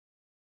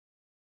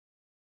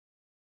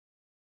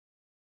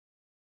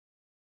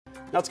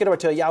Now let's get over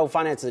to Yahoo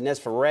Finance's Ines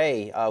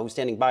Ferre, who's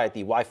standing by at the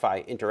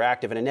Wi-Fi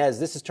Interactive. And Ines,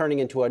 this is turning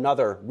into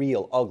another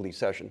real ugly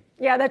session.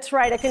 Yeah, that's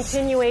right. A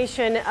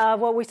continuation of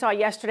what we saw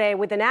yesterday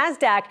with the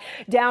NASDAQ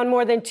down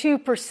more than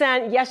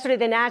 2%. Yesterday,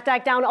 the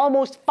NASDAQ down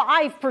almost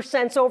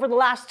 5%. So over the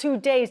last 2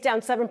 days,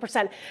 down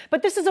 7%.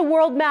 But this is a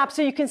world map.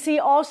 So you can see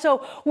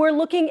also we're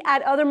looking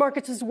at other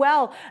markets as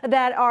well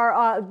that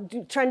are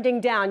trending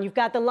down. You've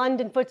got the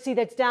London FTSE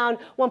that's down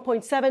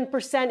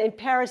 1.7%. In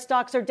Paris,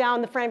 stocks are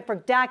down. The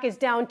Frankfurt DAX is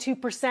down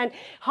 2%.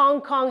 Hong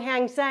Kong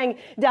Hang Seng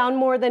down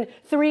more than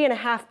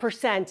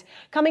 3.5%.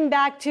 Coming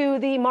back to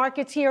the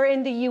markets here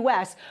in the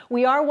U.S.,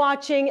 we are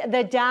watching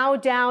the Dow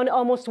down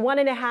almost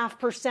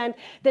 1.5%.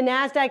 The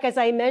NASDAQ, as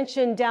I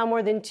mentioned, down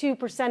more than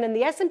 2%, and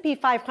the S&P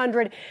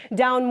 500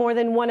 down more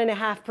than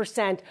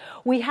 1.5%.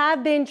 We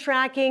have been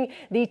tracking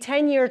the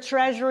 10-year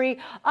Treasury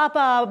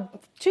up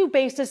 2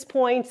 basis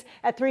points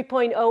at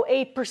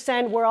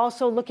 3.08%. We're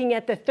also looking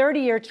at the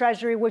 30-year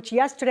Treasury, which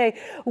yesterday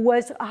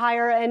was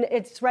higher, and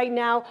it's right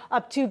now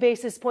up 2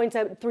 basis points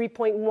at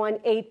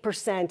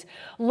 3.18%.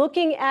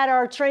 Looking at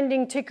our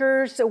trending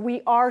tickers,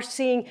 we are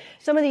seeing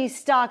some of these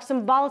stocks,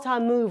 some volatile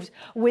moves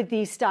with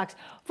these stocks.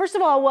 First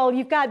of all, well,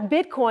 you've got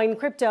Bitcoin,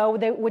 crypto,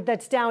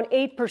 that's down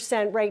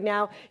 8% right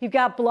now. You've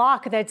got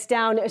Block that's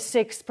down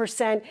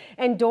 6%,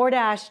 and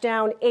DoorDash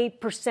down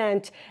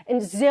 8%,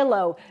 and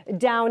Zillow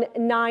down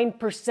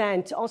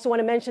 9%. Also want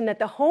to mention that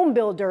the home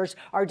builders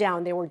are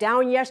down. They were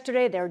down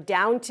yesterday. They're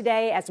down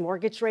today as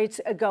mortgage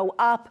rates go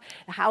up.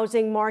 The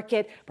housing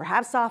market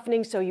perhaps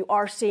softening, so you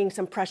are seeing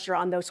some pressure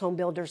on those home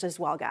builders as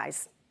well,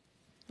 guys.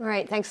 All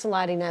right. Thanks a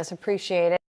lot, Ines. Appreciate it.